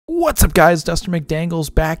What's up, guys? Dustin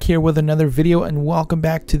McDangles back here with another video, and welcome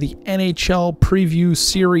back to the NHL preview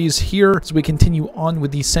series here as we continue on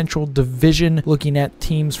with the Central Division, looking at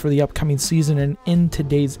teams for the upcoming season. And in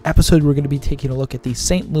today's episode, we're going to be taking a look at the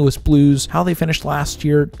St. Louis Blues, how they finished last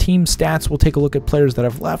year, team stats. We'll take a look at players that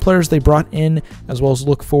have left, players they brought in, as well as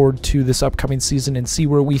look forward to this upcoming season and see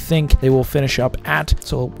where we think they will finish up at.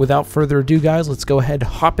 So without further ado, guys, let's go ahead,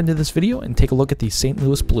 hop into this video and take a look at the St.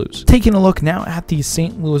 Louis Blues. Taking a look now at the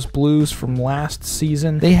St. Louis Blues from last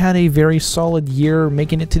season. They had a very solid year,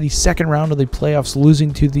 making it to the second round of the playoffs,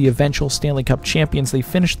 losing to the eventual Stanley Cup champions. They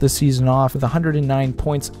finished the season off with 109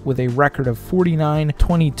 points with a record of 49,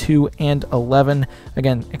 22, and 11.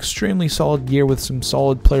 Again, extremely solid year with some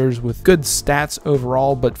solid players with good stats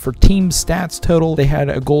overall, but for team stats total, they had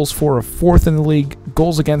a goals for of 4th in the league,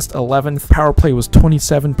 goals against 11th, power play was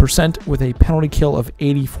 27% with a penalty kill of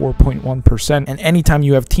 84.1%. And anytime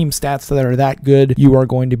you have team stats that are that good, you are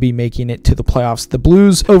going to be making it to the playoffs. The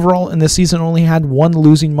Blues overall in the season only had one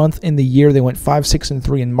losing month in the year. They went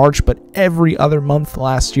 5-6-3 in March, but every other month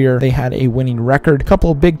last year they had a winning record. A couple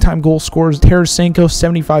of big time goal scorers. Tarasenko,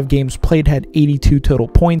 75 games played, had 82 total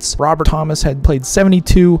points. Robert Thomas had played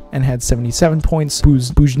 72 and had 77 points.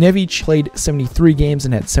 Buchnevich played 73 games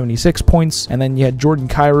and had 76 points. And then you had Jordan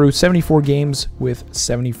Kyrou, 74 games with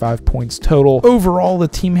 75 points total. Overall, the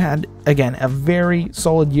team had, again, a very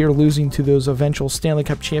solid year, losing to those eventual Stanley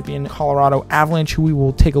Cup champion Colorado Avalanche, who we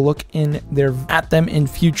will take a look at them in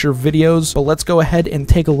future videos. But let's go ahead and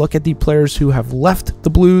take a look at the players who have left the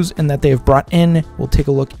Blues and that they have brought in. We'll take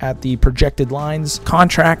a look at the projected lines,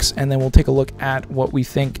 contracts, and then we'll take a look at what we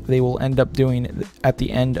think they will end up doing at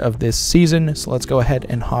the end of this season. So let's go ahead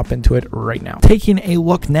and hop into it right now. Taking a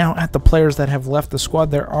look now at the players that have left the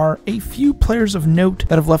squad, there are a few players of note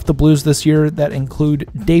that have left the Blues this year that include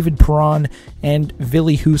David Perron and Ville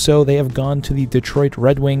Husso. They have gone to the Detroit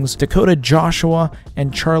Red Wings. Dakota Joshua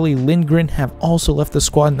and Charlie Lindgren have also left the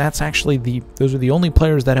squad, and that's actually those are the only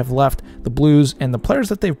players that have left the Blues. And the players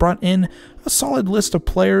that they've brought in, a solid list of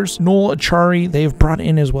players. Noel Acciari they've brought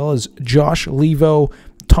in, as well as Josh Levo,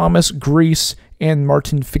 Thomas Greiss, and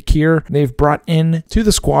Martin Fekir they've brought in to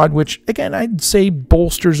the squad, which again I'd say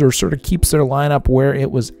bolsters or sort of keeps their lineup where it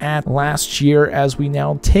was at last year, as we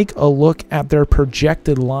now take a look at their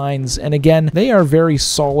projected lines. And again, they are very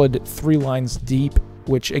solid, 3 lines deep,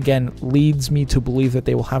 which again leads me to believe that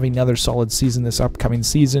they will have another solid season this upcoming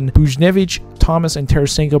season. Buchnevich, Thomas, and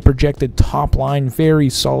Tarasenko projected top line, very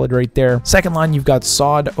solid right there. Second line, you've got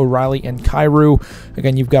Saad, O'Reilly, and Kyrou.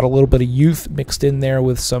 Again, you've got a little bit of youth mixed in there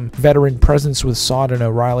with some veteran presence with Saad and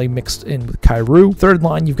O'Reilly mixed in with Kyrou. Third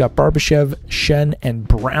line, you've got Barbashev, Shen, and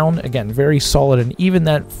Brown. Again, very solid. And even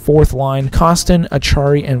that fourth line, Kostin,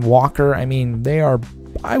 Acciari, and Walker, I mean, they are,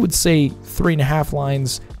 I would say, 3.5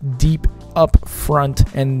 lines deep up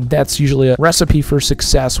front, and that's usually a recipe for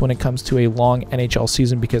success when it comes to a long NHL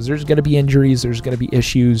season, because there's going to be injuries, there's going to be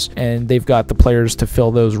issues, and they've got the players to fill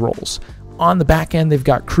those roles. On the back end, they've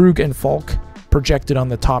got Krug and Falk projected on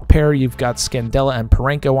the top pair. You've got Scandella and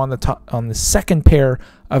Parenko on the second pair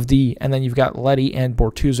of the, and then you've got Leddy and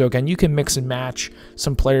Bortuzzo. Again, you can mix and match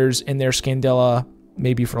some players in there. Scandella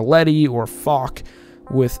maybe for Leddy, or Falk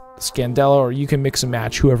with Scandella, or you can mix and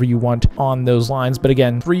match whoever you want on those lines. But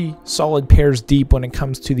again, 3 solid pairs deep when it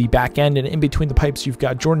comes to the back end. And in between the pipes, you've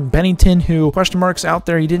got Jordan Bennington, who, question marks out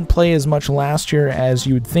there. He didn't play as much last year as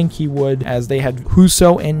you would think he would, as they had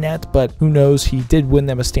Husso in net, but who knows, he did win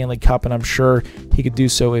them a Stanley Cup, and I'm sure he could do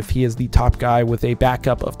so if he is the top guy with a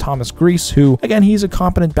backup of Thomas Greiss, who, again, he's a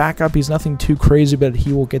competent backup. He's nothing too crazy, but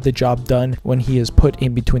he will get the job done when he is put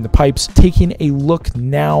in between the pipes. Taking a look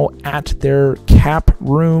now at their cap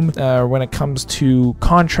room, when it comes to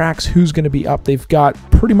contracts, who's going to be up. They've got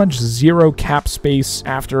pretty much 0 cap space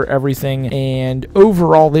after everything, and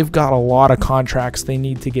overall they've got a lot of contracts they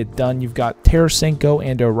need to get done. You've got Tarasenko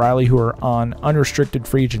and O'Reilly, who are on unrestricted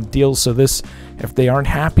free agent deals, so this, if they aren't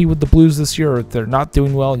happy with the Blues this year, or if they're not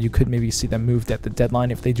doing well, you could maybe see them moved at the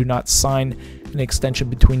deadline if they do not sign an extension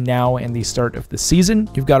between now and the start of the season.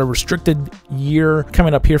 You've got a restricted year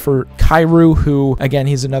coming up here for Kyrou, who, again,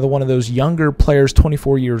 he's another one of those younger players,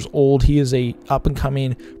 24 years old. He is a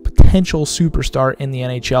up-and-coming potential superstar in the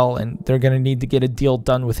NHL, and they're going to need to get a deal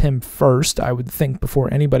done with him first, I would think,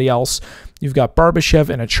 before anybody else. You've got Barbashev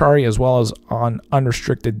and Acciari as well as on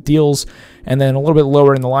unrestricted deals. And then a little bit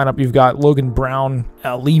lower in the lineup, you've got Logan Brown,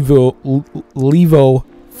 Levo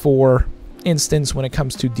for instance when it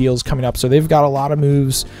comes to deals coming up. So they've got a lot of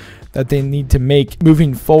moves that they need to make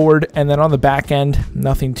moving forward. And then on the back end,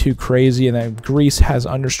 nothing too crazy. And then Greece has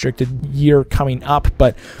unrestricted year coming up.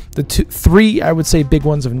 But the 3, I would say, big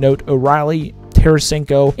ones of note: O'Reilly,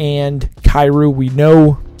 Tarasenko, and Kyrou. We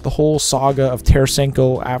know the whole saga of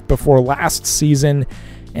Tarasenko before last season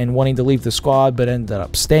and wanting to leave the squad, but ended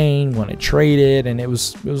up staying when it traded, and it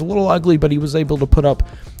was a little ugly, but he was able to put up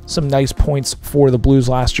some nice points for the Blues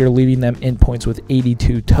last year, leading them in points with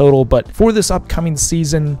 82 total. But for this upcoming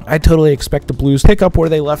season, I totally expect the Blues to pick up where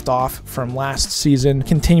they left off from last season,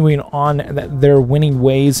 continuing on their winning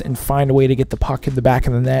ways and find a way to get the puck in the back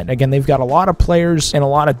of the net. Again, they've got a lot of players and a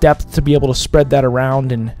lot of depth to be able to spread that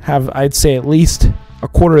around and have, I'd say, at least a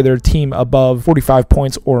quarter of their team above 45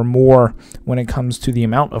 points or more when it comes to the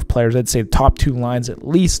amount of players. I'd say the top 2 lines at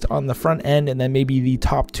least on the front end, and then maybe the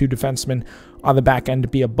top 2 defensemen on the back end to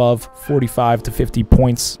be above 45 to 50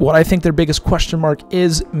 points. What I think their biggest question mark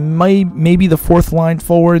is maybe the 4th line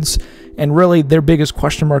forwards, and really their biggest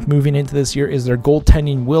question mark moving into this year is their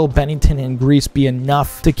goaltending. Will Bennington and Grease be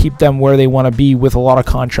enough to keep them where they want to be with a lot of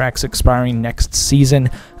contracts expiring next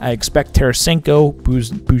season? I expect Tarasenko,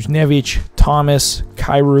 Buchnevich, Thomas,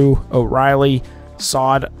 Kyrou, O'Reilly,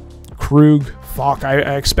 Saad, Krug, Falk.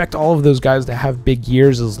 I expect all of those guys to have big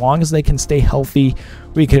years. As long as they can stay healthy,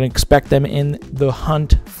 we can expect them in the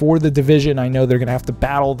hunt for the division. I know they're going to have to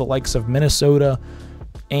battle the likes of Minnesota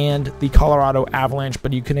and the Colorado Avalanche,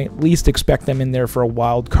 but you can at least expect them in there for a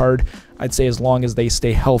wild card, I'd say, as long as they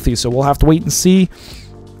stay healthy. So we'll have to wait and see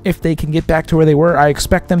if they can get back to where they were. I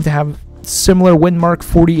expect them to have similar win mark,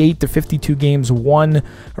 48 to 52 games won,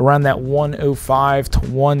 around that 105 to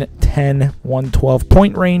 110, 112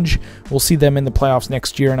 point range. We'll see them in the playoffs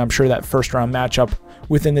next year, and I'm sure that first round matchup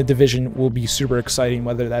within the division will be super exciting,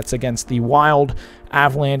 whether that's against the Wild,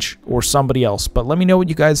 Avalanche, or somebody else. But let me know what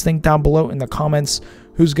you guys think down below in the comments.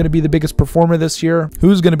 Who's going to be the biggest performer this year?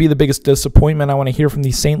 Who's going to be the biggest disappointment? I want to hear from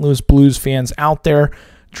the St. Louis Blues fans out there.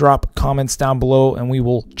 Drop comments down below, and we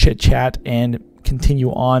will chit-chat and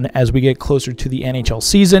continue on as we get closer to the NHL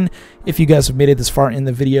season. If you guys have made it this far in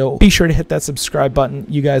the video, be sure to hit that subscribe button.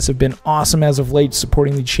 You guys have been awesome as of late,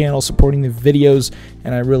 supporting the channel, supporting the videos,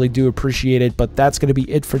 and I really do appreciate it. But that's going to be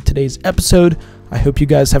it for today's episode. I hope you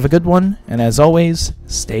guys have a good one, and as always,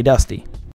 stay dusty.